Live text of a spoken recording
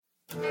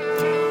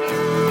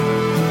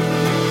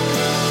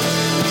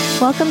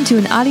Welcome to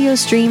an audio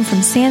stream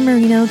from San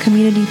Marino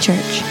Community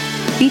Church,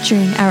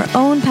 featuring our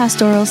own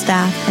pastoral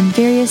staff and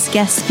various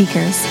guest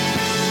speakers.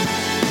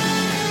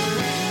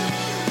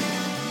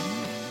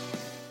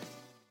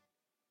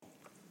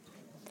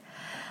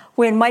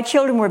 When my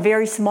children were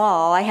very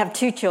small, I have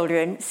two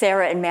children,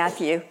 Sarah and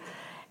Matthew,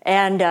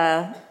 and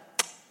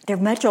they're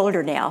much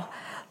older now.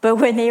 But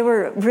when they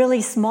were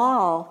really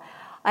small,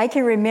 I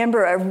can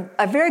remember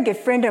a very good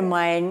friend of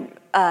mine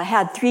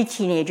had three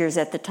teenagers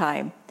at the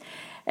time.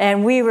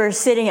 And we were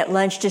sitting at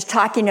lunch just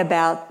talking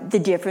about the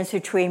difference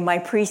between my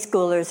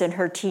preschoolers and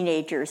her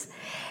teenagers.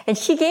 And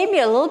she gave me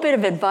a little bit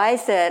of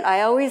advice that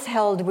I always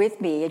held with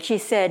me. And she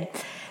said,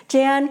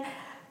 Jan,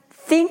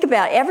 think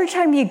about every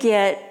time you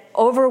get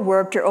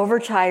overworked or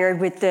overtired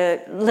with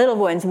the little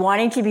ones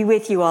wanting to be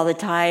with you all the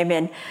time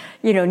and,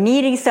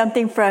 needing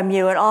something from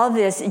you and all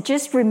this,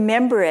 just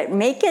remember it.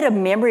 Make it a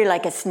memory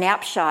like a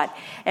snapshot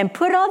and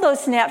put all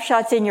those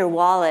snapshots in your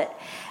wallet.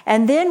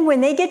 And then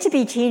when they get to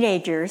be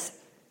teenagers,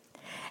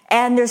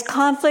 and there's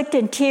conflict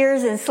and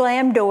tears and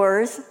slam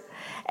doors,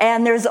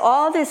 and there's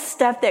all this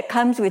stuff that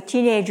comes with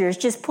teenagers,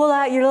 just pull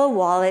out your little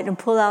wallet and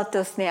pull out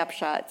those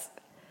snapshots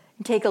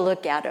and take a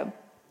look at them.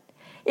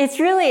 It's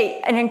really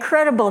an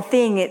incredible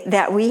thing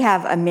that we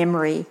have a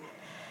memory.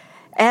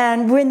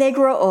 And when they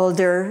grow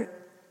older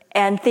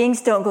and things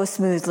don't go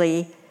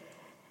smoothly,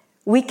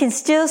 we can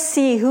still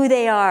see who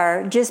they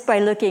are just by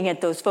looking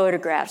at those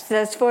photographs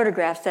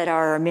that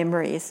are our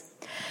memories.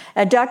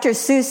 Dr.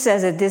 Seuss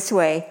says it this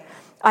way: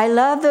 I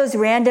love those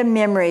random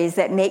memories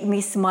that make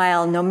me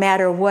smile no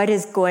matter what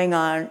is going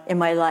on in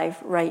my life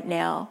right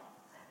now.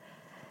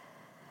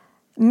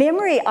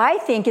 Memory, I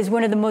think, is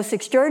one of the most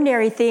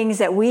extraordinary things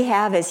that we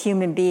have as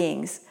human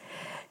beings.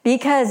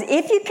 Because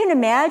if you can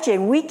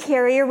imagine, we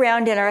carry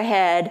around in our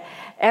head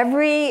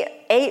every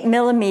 8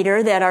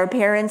 millimeter that our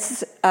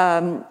parents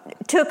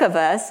took of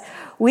us.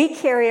 We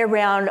carry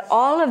around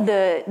all of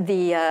the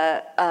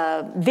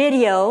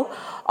video,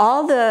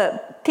 all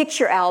the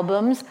picture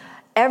albums,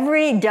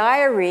 every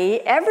diary,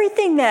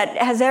 everything that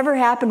has ever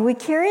happened, we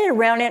carry it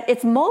around.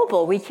 It's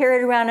mobile. We carry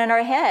it around in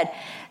our head.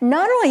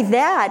 Not only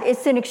that,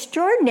 it's an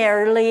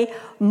extraordinarily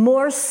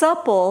more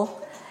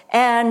supple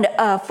and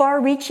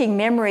far-reaching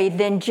memory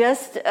than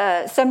just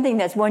something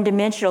that's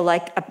one-dimensional,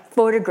 like a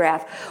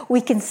photograph. We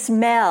can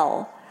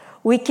smell.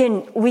 We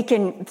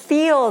can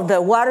feel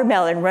the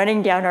watermelon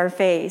running down our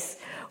face.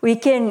 We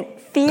can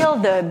feel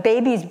the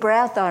baby's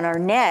breath on our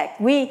neck.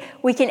 We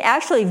can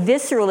actually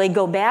viscerally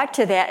go back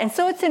to that. And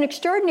so it's an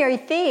extraordinary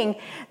thing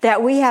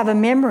that we have a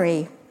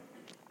memory.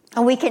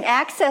 And we can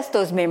access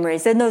those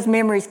memories. And those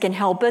memories can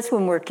help us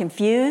when we're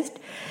confused.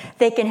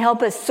 They can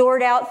help us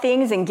sort out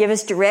things and give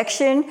us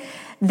direction.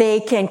 They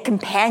can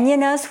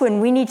companion us when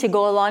we need to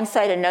go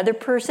alongside another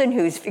person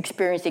who's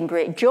experiencing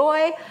great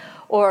joy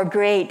or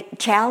great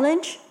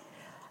challenge.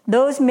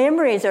 Those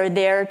memories are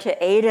there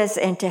to aid us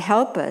and to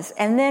help us.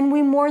 And then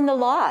we mourn the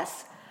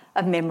loss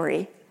of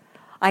memory.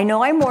 I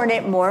know I mourn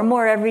it more and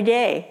more every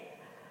day.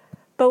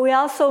 But we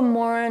also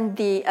mourn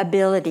the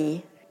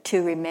ability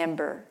to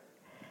remember.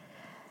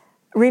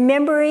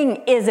 Remembering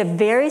is a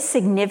very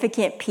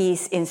significant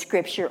piece in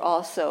Scripture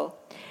also.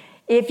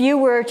 If you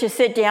were to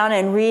sit down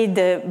and read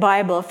the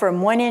Bible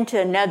from one end to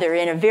another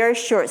in a very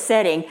short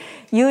setting,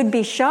 you would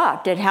be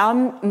shocked at how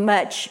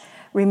much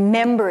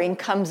remembering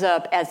comes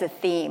up as a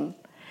theme.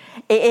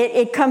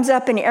 It comes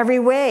up in every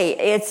way.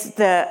 It's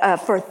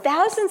for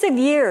thousands of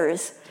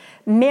years,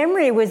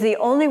 memory was the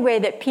only way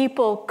that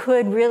people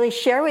could really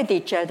share with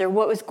each other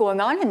what was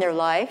going on in their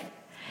life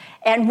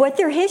and what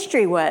their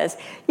history was.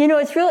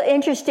 It's real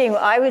interesting.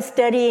 I was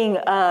studying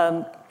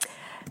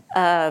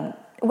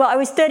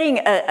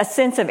a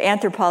sense of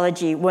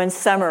anthropology one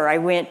summer. I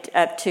went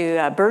up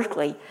to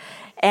Berkeley,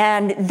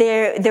 and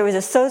there was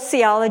a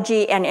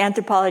sociology and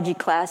anthropology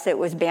class that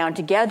was bound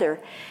together.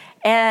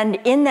 And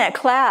in that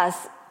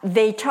class,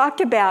 they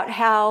talked about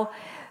how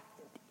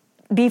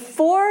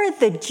before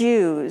the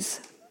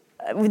Jews,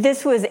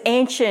 this was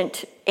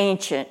ancient,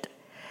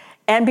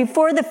 and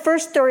before the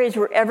first stories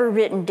were ever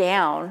written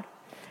down,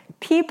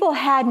 people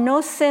had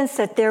no sense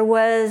that there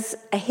was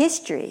a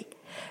history.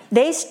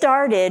 They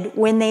started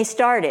when they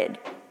started,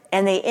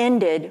 and they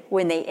ended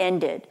when they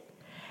ended.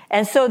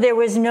 And so there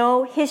was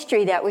no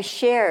history that was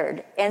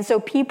shared. And so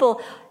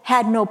people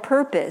had no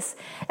purpose.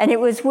 And it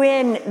was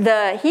when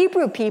the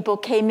Hebrew people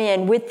came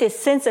in with this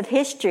sense of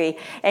history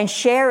and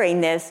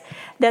sharing this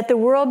that the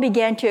world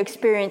began to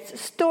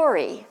experience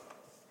story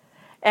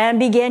and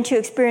began to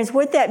experience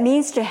what that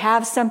means to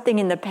have something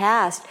in the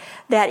past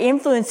that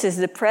influences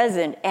the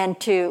present and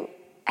to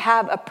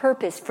have a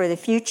purpose for the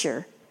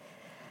future.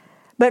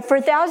 But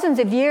for thousands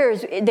of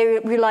years, they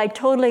relied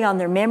totally on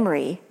their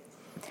memory.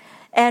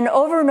 And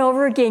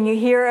over again, you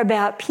hear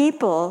about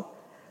people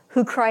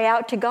who cry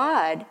out to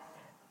God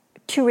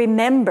to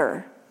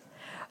remember.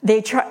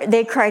 They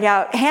cried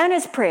out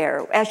Hannah's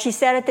prayer as she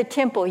sat at the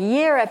temple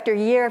year after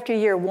year after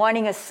year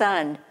wanting a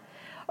son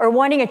or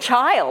wanting a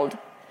child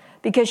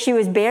because she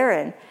was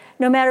barren.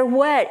 no matter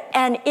what.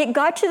 And it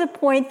got to the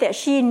point that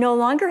she no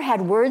longer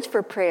had words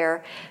for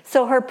prayer.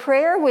 So her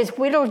prayer was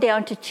whittled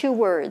down to 2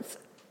 words: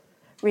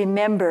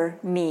 remember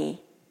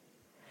me.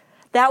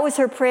 That was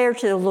her prayer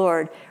to the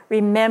Lord: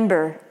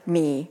 remember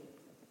me.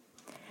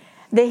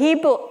 The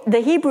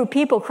Hebrew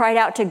people cried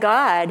out to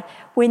God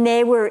when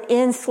they were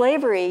in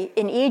slavery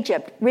in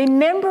Egypt.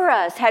 Remember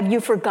us. Have you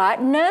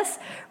forgotten us?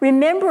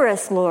 Remember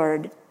us,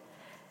 Lord.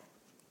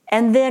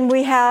 And then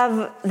we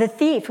have the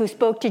thief who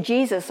spoke to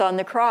Jesus on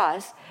the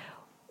cross.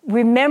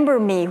 Remember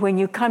me when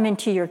you come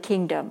into your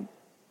kingdom.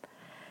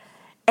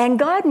 And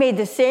God made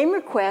the same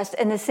request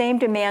and the same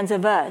demands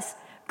of us.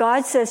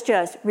 God says to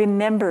us,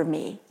 remember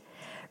me.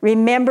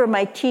 Remember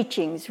my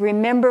teachings.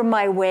 Remember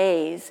my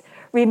ways.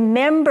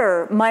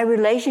 Remember my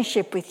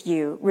relationship with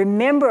you.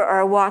 Remember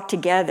our walk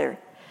together.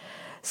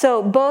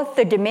 So both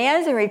the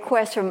demands and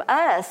requests from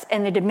us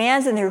and the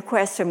demands and the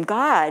requests from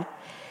God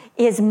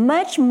is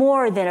much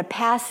more than a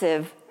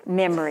passive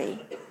memory.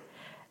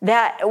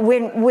 That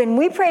when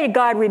we pray to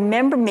God,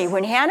 remember me.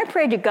 When Hannah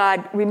prayed to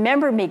God,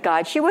 remember me,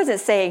 God, she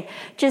wasn't saying,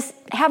 just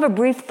have a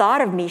brief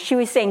thought of me. She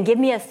was saying, give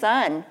me a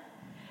son.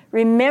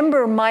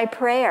 Remember my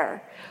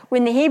prayer.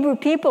 When the Hebrew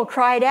people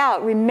cried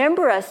out,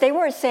 remember us, they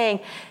weren't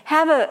saying,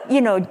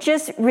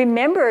 just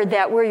remember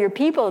that we're your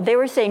people. They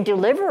were saying,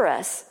 deliver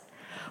us.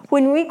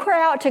 When we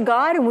cry out to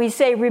God and we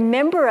say,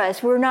 remember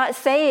us, we're not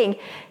saying,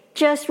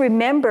 just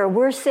remember.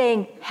 We're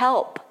saying,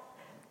 help.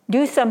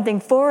 Do something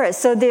for us.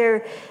 So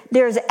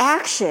there's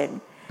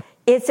action.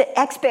 It's an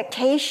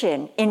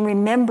expectation in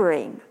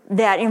remembering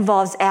that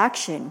involves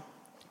action.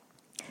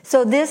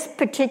 So this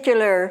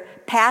particular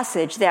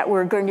passage that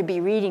we're going to be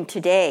reading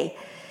today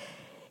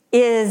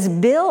is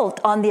built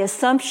on the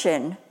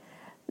assumption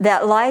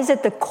that lies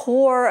at the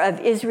core of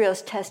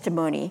Israel's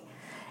testimony.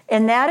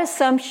 And that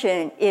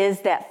assumption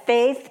is that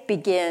faith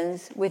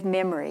begins with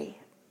memory.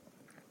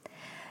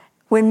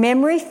 When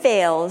memory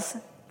fails,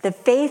 the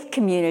faith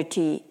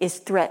community is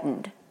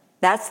threatened.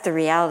 That's the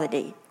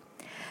reality.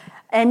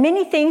 And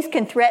many things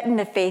can threaten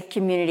the faith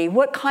community.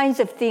 What kinds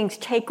of things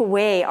take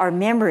away our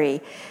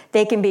memory?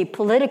 They can be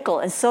political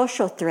and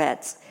social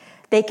threats.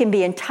 They can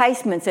be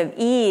enticements of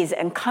ease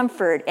and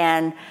comfort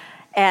and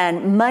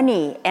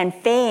money and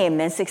fame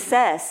and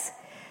success.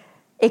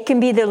 It can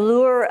be the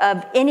lure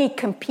of any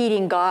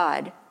competing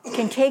god. It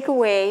can take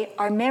away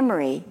our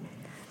memory.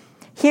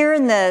 Here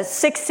in the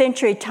 6th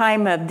century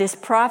time of this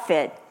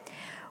prophet,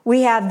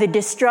 we have the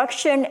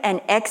destruction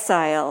and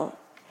exile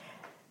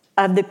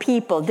of the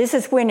people. This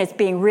is when it's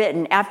being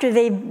written. After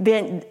they've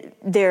been,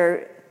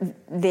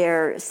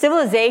 their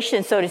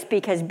civilization, so to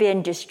speak, has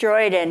been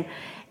destroyed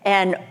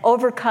and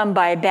overcome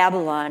by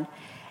Babylon.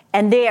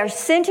 And they are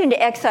sent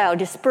into exile,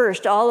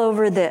 dispersed all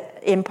over the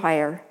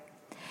empire.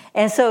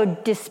 And so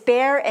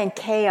despair and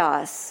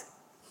chaos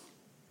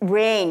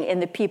reign in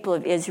the people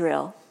of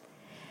Israel.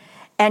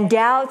 And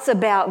doubts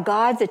about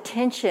God's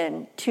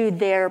attention to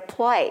their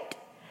plight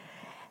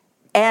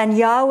and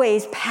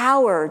Yahweh's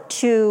power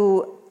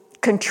to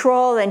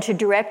control and to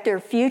direct their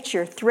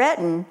future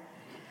threaten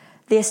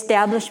the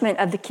establishment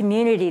of the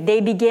community.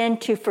 They begin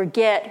to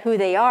forget who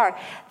they are.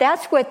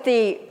 That's what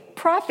the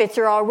prophets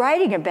are all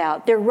writing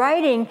about. They're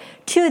writing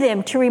to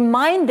them to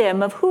remind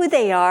them of who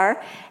they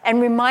are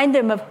and remind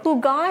them of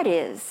who God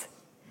is.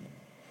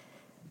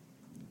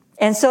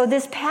 And so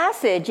this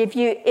passage, if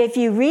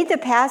you read the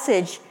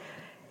passage,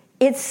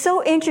 it's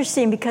so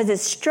interesting because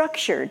it's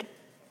structured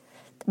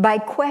by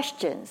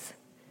questions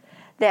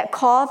that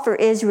call for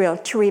Israel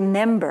to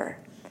remember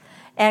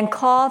and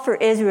call for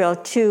Israel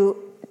to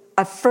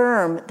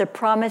affirm the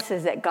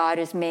promises that God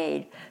has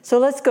made. So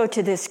let's go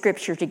to this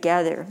scripture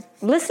together.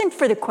 Listen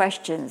for the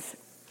questions.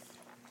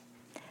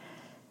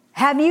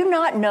 Have you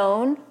not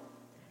known?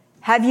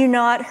 Have you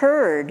not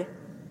heard?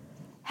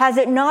 Has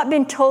it not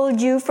been told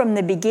you from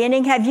the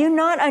beginning? Have you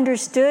not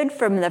understood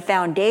from the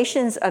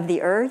foundations of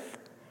the earth?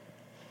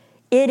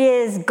 It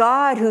is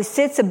God who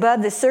sits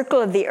above the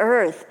circle of the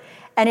earth,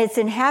 and its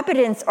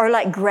inhabitants are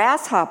like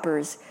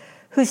grasshoppers,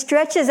 who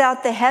stretches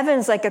out the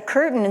heavens like a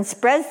curtain and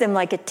spreads them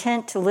like a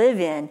tent to live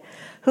in,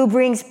 who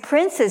brings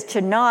princes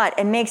to naught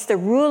and makes the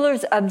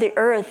rulers of the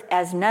earth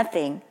as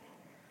nothing.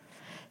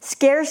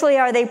 Scarcely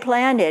are they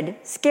planted,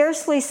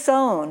 scarcely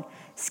sown,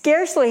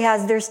 scarcely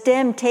has their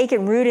stem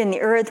taken root in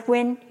the earth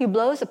when he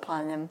blows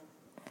upon them.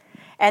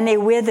 And they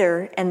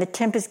wither, and the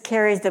tempest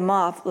carries them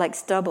off like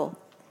stubble.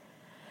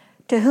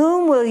 To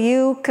whom will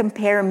you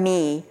compare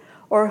me,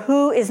 or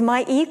who is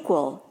my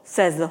equal,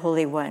 says the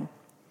Holy One.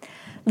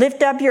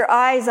 Lift up your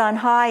eyes on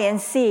high and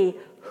see,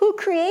 who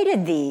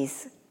created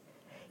these?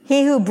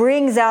 He who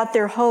brings out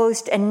their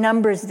host and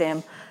numbers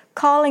them,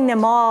 calling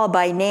them all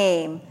by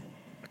name.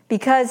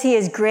 Because he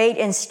is great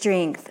in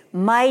strength,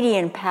 mighty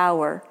in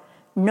power,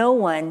 no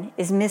one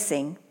is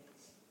missing.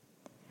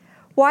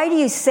 Why do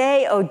you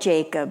say, O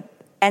Jacob,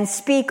 and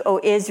speak,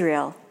 O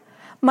Israel?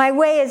 My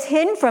way is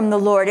hidden from the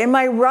Lord, and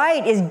my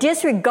right is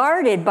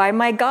disregarded by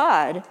my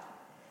God.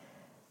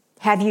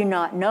 Have you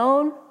not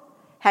known?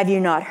 Have you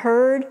not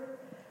heard?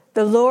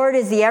 The Lord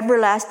is the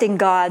everlasting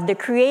God, the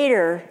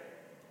creator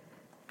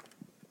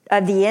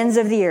of the ends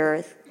of the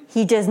earth.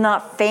 He does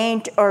not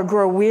faint or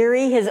grow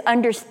weary. His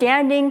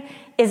understanding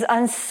is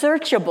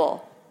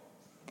unsearchable.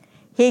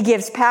 He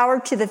gives power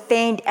to the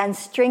faint and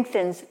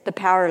strengthens the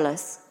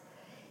powerless.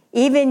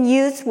 Even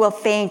youths will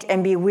faint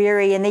and be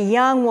weary, and the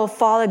young will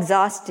fall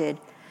exhausted.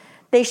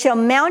 They shall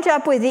mount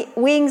up with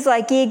wings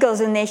like eagles,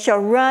 and they shall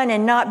run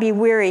and not be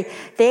weary.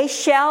 They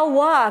shall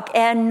walk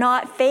and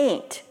not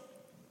faint.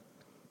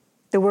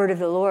 The word of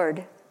the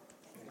Lord.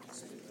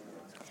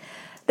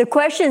 The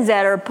questions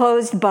that are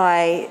posed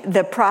by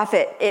the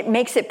prophet, it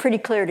makes it pretty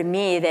clear to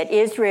me that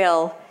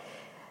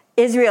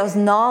Israel's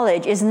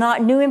knowledge is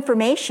not new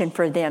information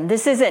for them.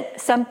 This isn't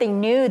something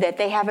new that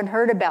they haven't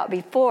heard about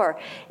before.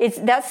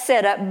 That's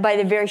set up by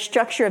the very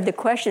structure of the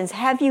questions.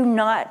 Have you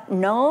not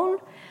known?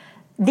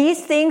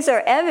 These things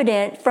are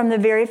evident from the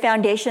very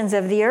foundations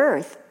of the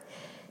earth.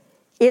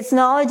 It's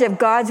knowledge of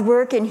God's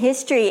work in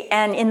history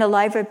and in the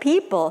life of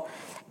people.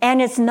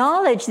 And it's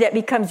knowledge that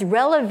becomes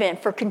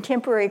relevant for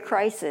contemporary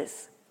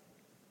crisis.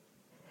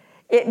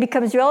 It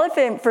becomes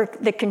relevant for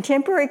the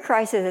contemporary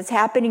crisis that's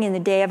happening in the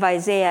day of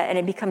Isaiah, and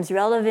it becomes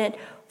relevant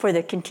for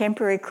the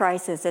contemporary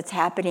crisis that's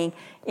happening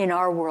in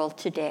our world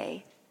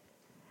today.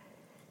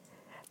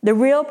 The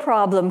real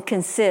problem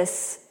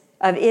consists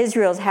of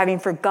Israel's having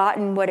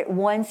forgotten what it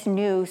once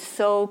knew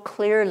so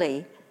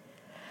clearly,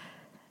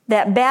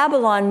 that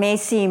Babylon may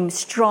seem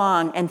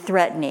strong and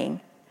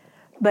threatening,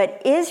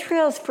 but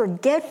Israel's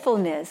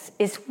forgetfulness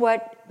is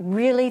what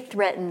really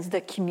threatens the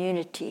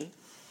community.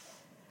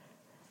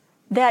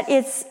 That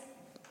it's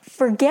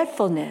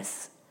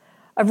forgetfulness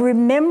of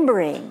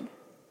remembering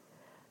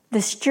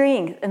the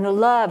strength and the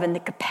love and the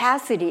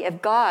capacity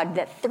of God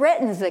that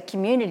threatens the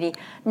community,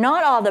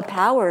 not all the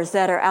powers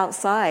that are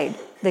outside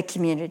the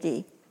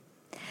community.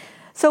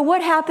 So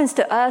what happens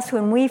to us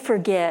when we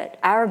forget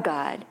our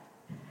God?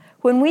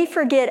 When we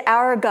forget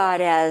our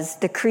God as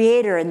the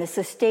creator and the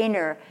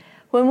sustainer,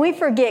 when we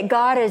forget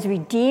God as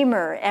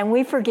redeemer and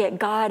we forget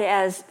God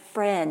as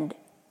friend,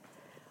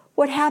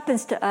 what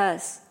happens to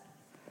us?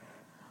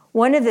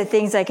 One of the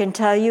things I can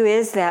tell you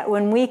is that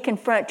when we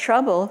confront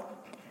trouble,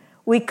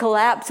 we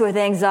collapse with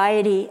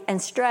anxiety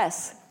and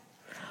stress.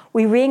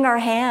 We wring our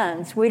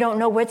hands. We don't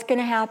know what's going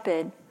to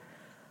happen.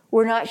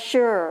 We're not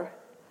sure.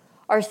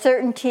 Our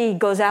certainty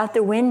goes out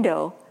the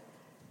window.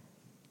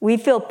 We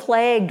feel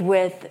plagued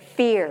with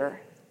fear.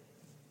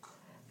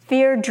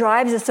 Fear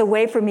drives us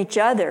away from each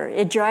other.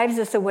 It drives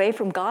us away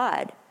from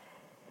God.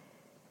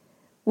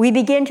 We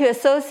begin to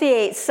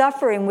associate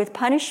suffering with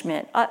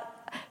punishment.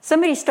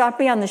 Somebody stopped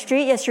me on the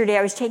street yesterday.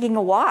 I was taking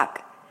a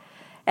walk,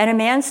 and a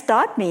man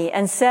stopped me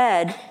and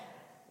said,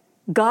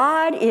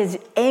 God is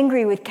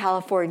angry with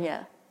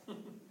California.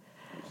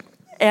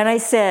 And I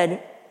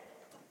said,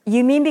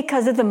 you mean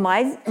because of the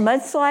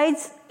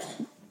mudslides,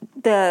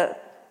 the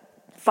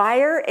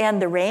fire, and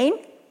the rain?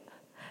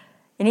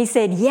 And he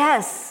said,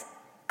 yes,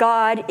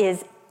 God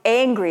is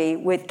angry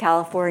with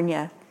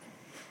California.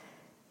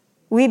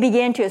 We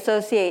begin to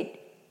associate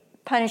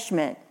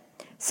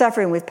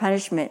suffering with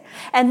punishment.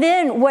 And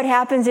then what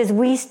happens is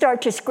we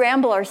start to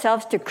scramble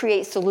ourselves to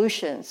create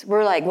solutions.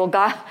 We're like, well,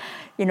 God,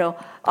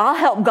 I'll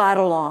help God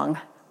along.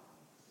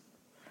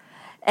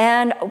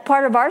 And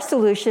part of our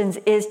solutions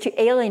is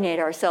to alienate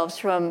ourselves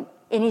from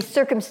any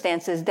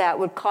circumstances that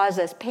would cause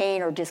us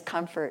pain or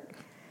discomfort.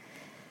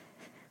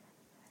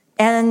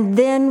 And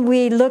then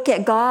we look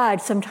at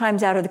God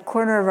sometimes out of the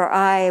corner of our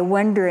eye,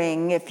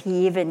 wondering if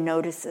he even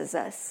notices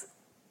us.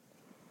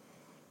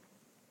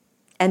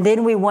 And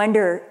then we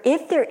wonder,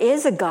 if there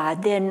is a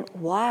God, then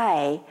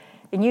why?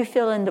 And you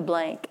fill in the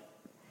blank.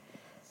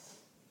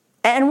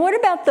 And what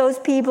about those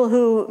people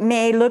who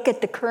may look at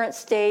the current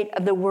state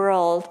of the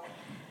world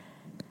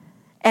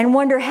and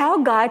wonder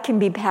how God can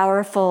be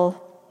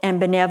powerful and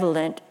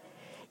benevolent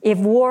if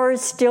wars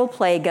still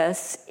plague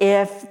us,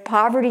 if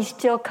poverty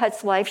still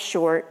cuts life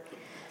short,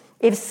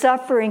 if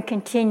suffering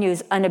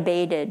continues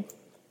unabated?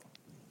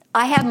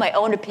 I have my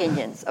own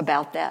opinions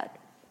about that.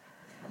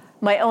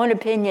 My own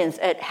opinions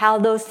at how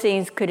those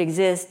things could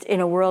exist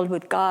in a world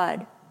with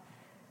God.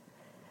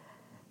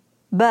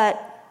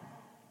 But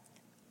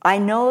I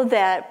know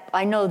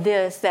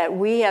this, that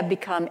we have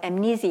become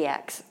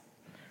amnesiacs.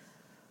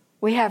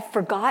 We have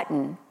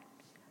forgotten.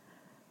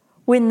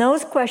 When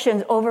those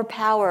questions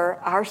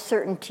overpower our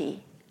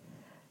certainty,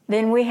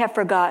 then we have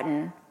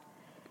forgotten.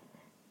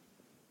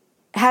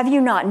 Have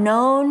you not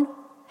known?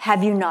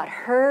 Have you not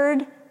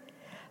heard?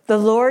 The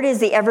Lord is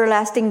the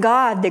everlasting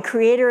God, the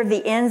creator of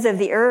the ends of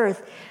the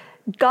earth.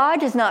 God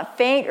does not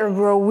faint or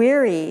grow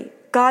weary.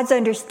 God's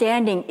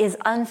understanding is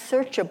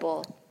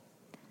unsearchable.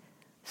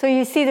 So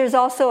you see, there's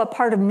also a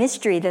part of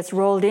mystery that's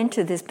rolled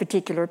into this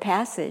particular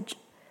passage.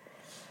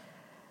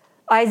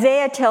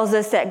 Isaiah tells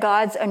us that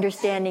God's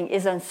understanding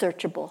is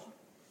unsearchable.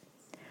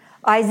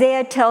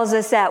 Isaiah tells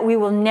us that we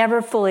will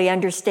never fully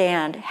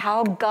understand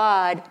how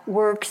God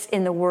works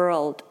in the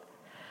world.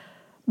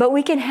 But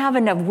we can have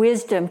enough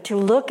wisdom to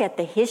look at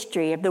the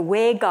history of the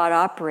way God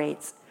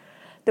operates,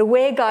 the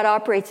way God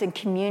operates in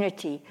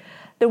community,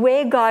 the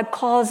way God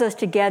calls us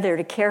together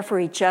to care for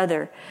each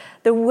other,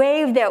 the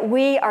way that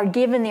we are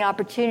given the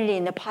opportunity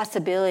and the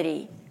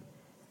possibility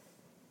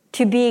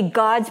to be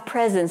God's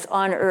presence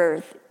on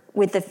earth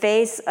with the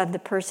face of the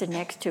person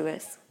next to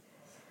us.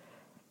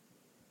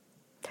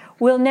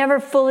 We'll never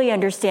fully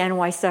understand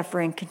why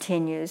suffering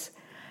continues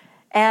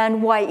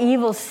and why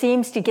evil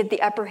seems to get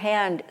the upper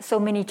hand so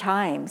many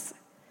times.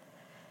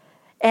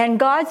 And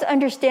God's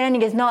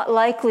understanding is not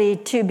likely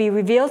to be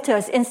revealed to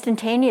us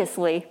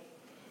instantaneously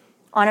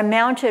on a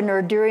mountain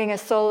or during a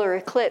solar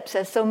eclipse,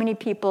 as so many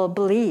people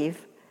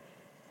believe.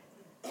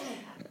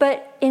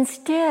 But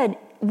instead,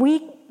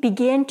 we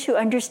begin to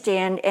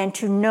understand and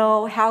to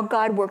know how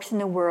God works in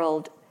the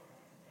world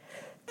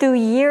through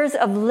years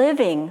of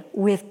living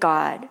with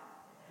God,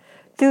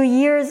 through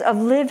years of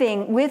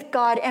living with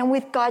God and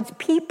with God's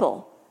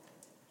people.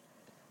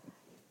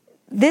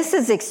 This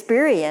is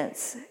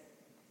experience.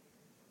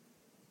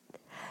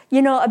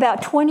 You know,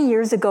 about 20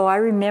 years ago, I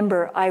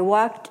remember I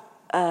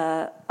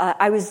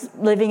was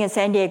living in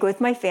San Diego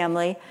with my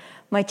family,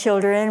 my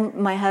children,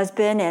 my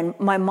husband, and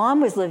my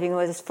mom was living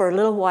with us for a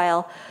little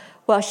while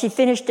she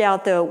finished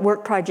out the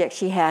work project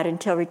she had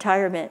until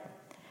retirement.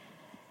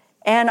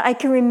 And I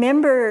can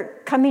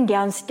remember coming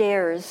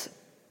downstairs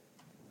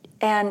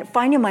and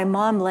finding my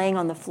mom laying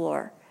on the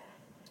floor.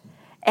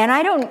 And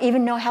I don't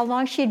even know how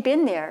long she'd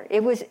been there.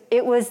 It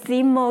was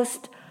the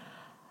most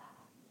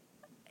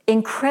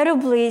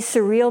incredibly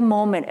surreal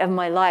moment of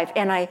my life.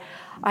 And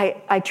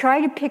I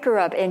tried to pick her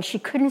up, and she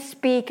couldn't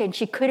speak, and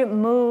she couldn't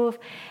move.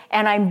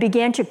 And I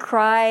began to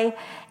cry,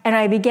 and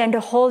I began to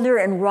hold her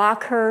and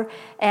rock her.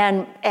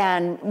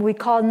 And we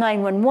called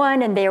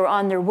 911, and they were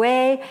on their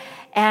way.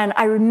 And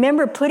I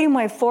remember putting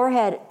my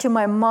forehead to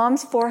my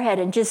mom's forehead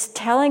and just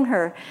telling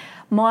her,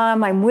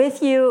 "Mom, I'm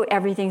with you.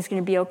 Everything's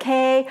going to be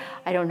okay.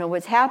 I don't know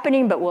what's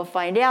happening, but we'll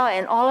find out,"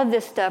 and all of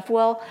this stuff.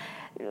 Well,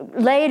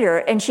 later,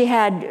 and she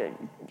had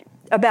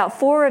about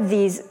 4 of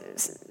these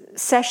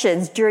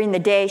sessions during the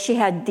day. She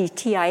had these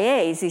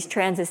TIAs, these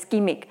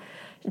trans-ischemic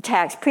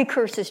attacks,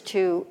 precursors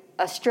to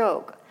a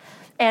stroke.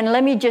 And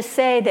let me just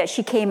say that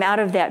she came out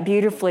of that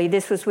beautifully.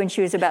 This was when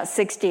she was about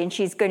 60, and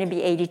she's going to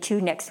be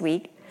 82 next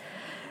week.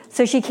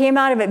 So she came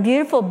out of it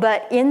beautiful,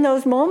 but in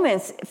those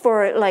moments,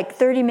 for like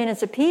 30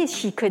 minutes apiece,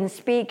 she couldn't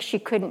speak, she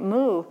couldn't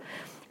move.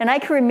 And I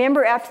can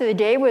remember after the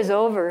day was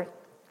over,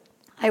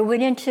 I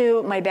went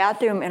into my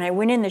bathroom and I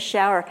went in the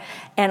shower,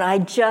 and I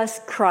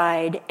just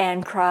cried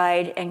and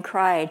cried and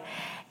cried.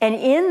 And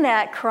in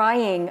that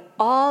crying,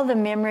 all the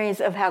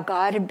memories of how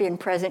God had been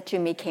present to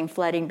me came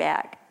flooding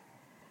back,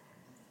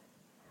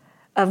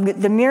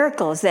 of the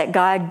miracles that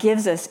God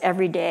gives us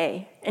every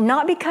day. And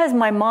not because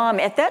my mom,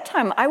 at that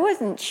time, I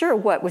wasn't sure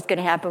what was going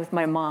to happen with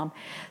my mom.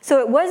 So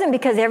it wasn't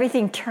because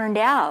everything turned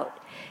out.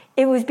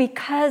 It was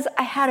because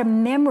I had a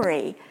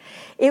memory.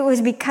 It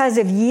was because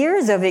of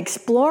years of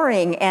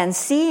exploring and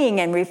seeing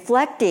and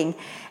reflecting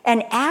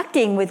and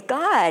acting with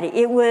God.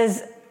 It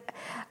was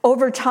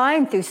over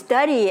time through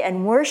study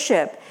and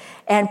worship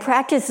and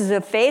practices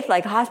of faith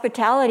like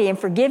hospitality and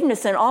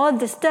forgiveness, and all of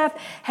this stuff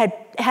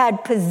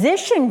had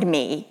positioned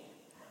me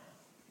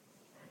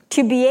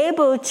to be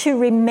able to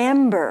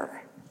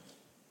remember.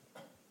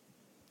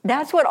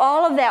 That's what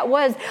all of that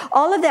was.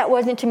 All of that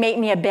wasn't to make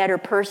me a better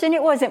person.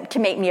 It wasn't to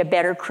make me a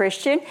better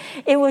Christian.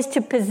 It was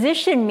to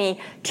position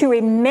me to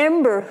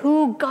remember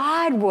who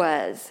God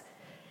was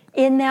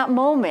in that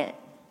moment.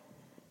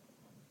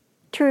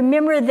 To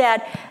remember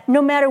that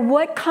no matter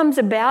what comes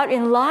about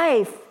in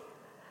life,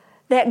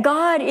 that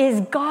God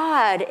is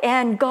God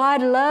and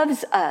God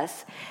loves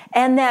us.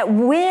 And that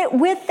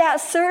with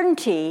that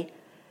certainty,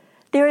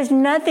 there is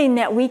nothing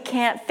that we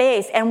can't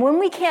face. And when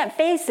we can't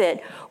face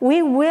it,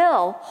 we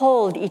will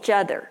hold each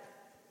other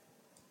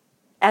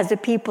as the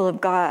people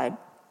of God.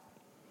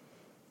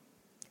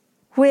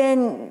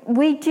 When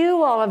we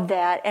do all of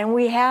that and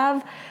we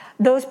have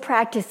those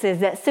practices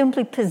that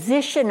simply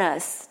position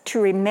us to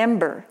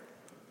remember,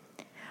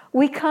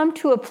 we come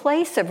to a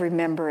place of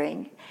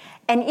remembering.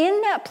 And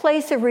in that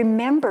place of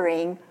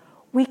remembering,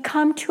 we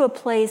come to a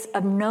place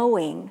of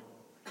knowing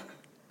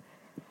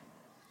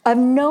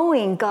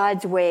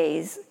God's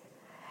ways.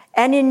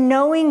 And in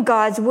knowing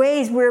God's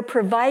ways, we're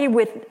provided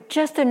with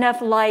just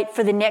enough light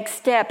for the next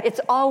step.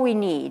 It's all we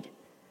need.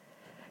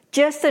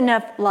 Just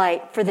enough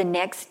light for the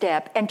next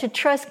step, and to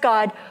trust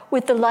God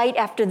with the light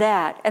after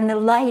that and the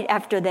light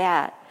after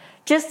that.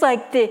 Just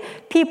like the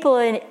people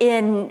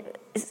in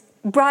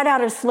brought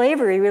out of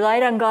slavery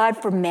relied on God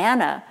for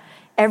manna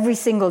every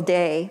single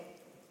day.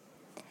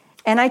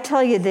 And I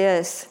tell you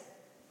this,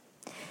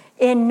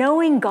 in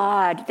knowing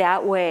God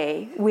that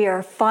way, we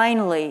are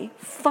finally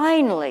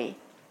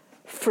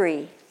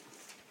free.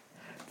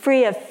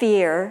 Free of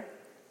fear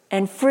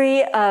and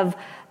free of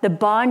the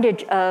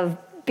bondage of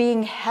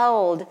being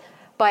held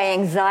by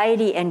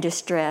anxiety and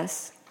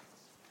distress.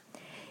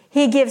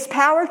 He gives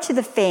power to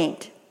the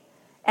faint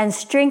and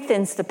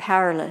strengthens the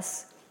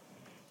powerless.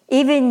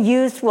 Even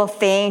youth will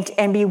faint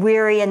and be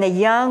weary, and the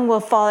young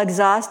will fall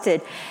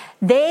exhausted.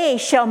 They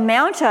shall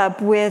mount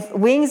up with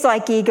wings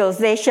like eagles.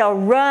 They shall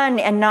run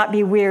and not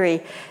be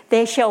weary.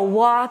 They shall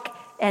walk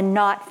and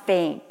not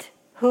faint.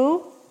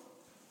 Who?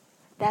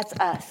 That's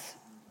us.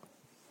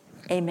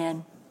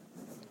 Amen.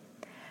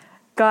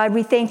 God,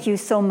 we thank you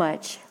so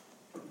much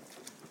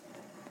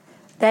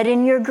that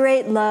in your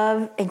great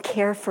love and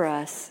care for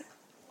us,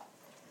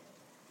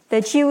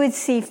 that you would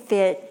see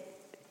fit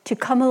to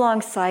come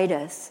alongside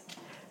us,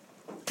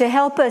 to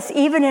help us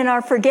even in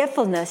our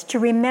forgetfulness, to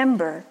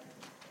remember,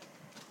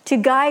 to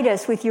guide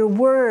us with your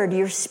word,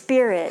 your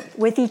spirit,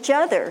 with each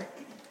other.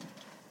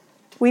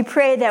 We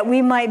pray that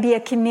we might be a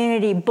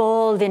community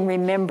bold in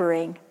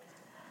remembering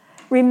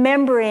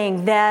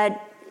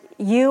that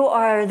you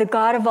are the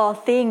God of all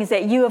things,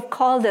 that you have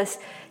called us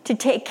to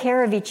take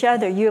care of each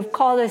other. You have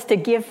called us to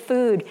give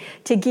food,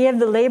 to give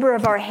the labor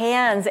of our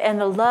hands and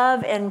the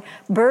love and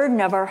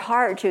burden of our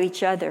heart to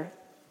each other.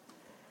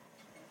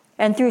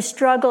 And through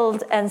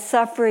struggles and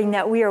suffering,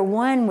 that we are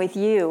one with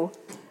you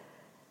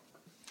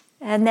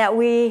and that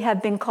we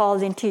have been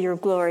called into your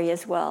glory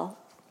as well.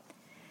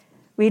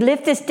 We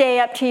lift this day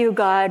up to you,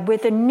 God,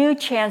 with a new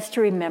chance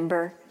to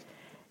remember,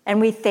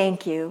 and we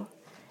thank you.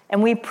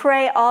 And we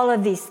pray all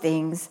of these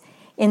things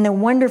in the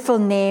wonderful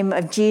name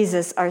of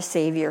Jesus, our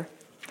Savior.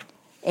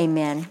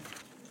 Amen.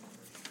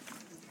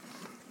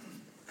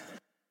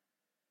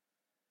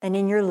 And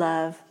in your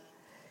love,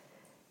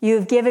 you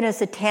have given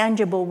us a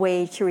tangible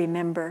way to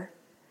remember.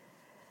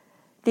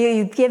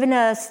 You've given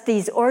us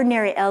these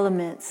ordinary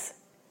elements,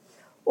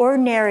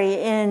 ordinary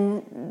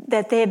in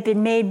that they have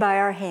been made by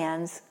our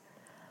hands,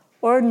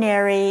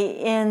 ordinary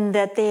in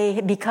that they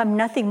become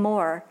nothing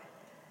more,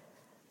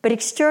 but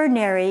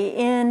extraordinary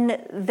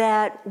in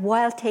that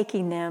while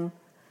taking them,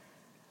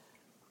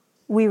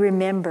 we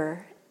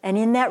remember. And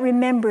in that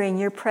remembering,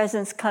 your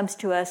presence comes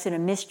to us in a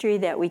mystery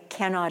that we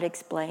cannot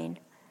explain.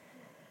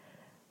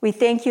 We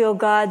thank you, O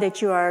God,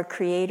 that you are our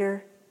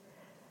creator,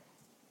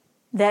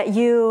 that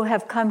you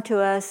have come to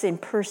us in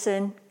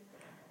person,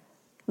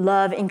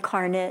 love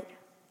incarnate,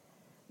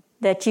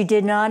 that you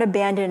did not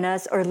abandon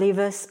us or leave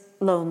us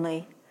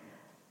lonely,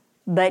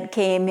 but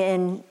came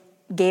and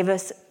gave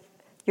us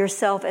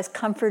yourself as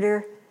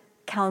comforter,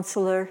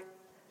 counselor.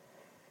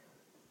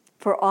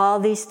 For all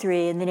these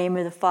three, in the name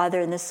of the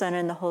Father, and the Son,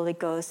 and the Holy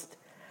Ghost,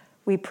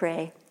 we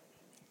pray.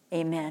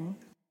 Amen.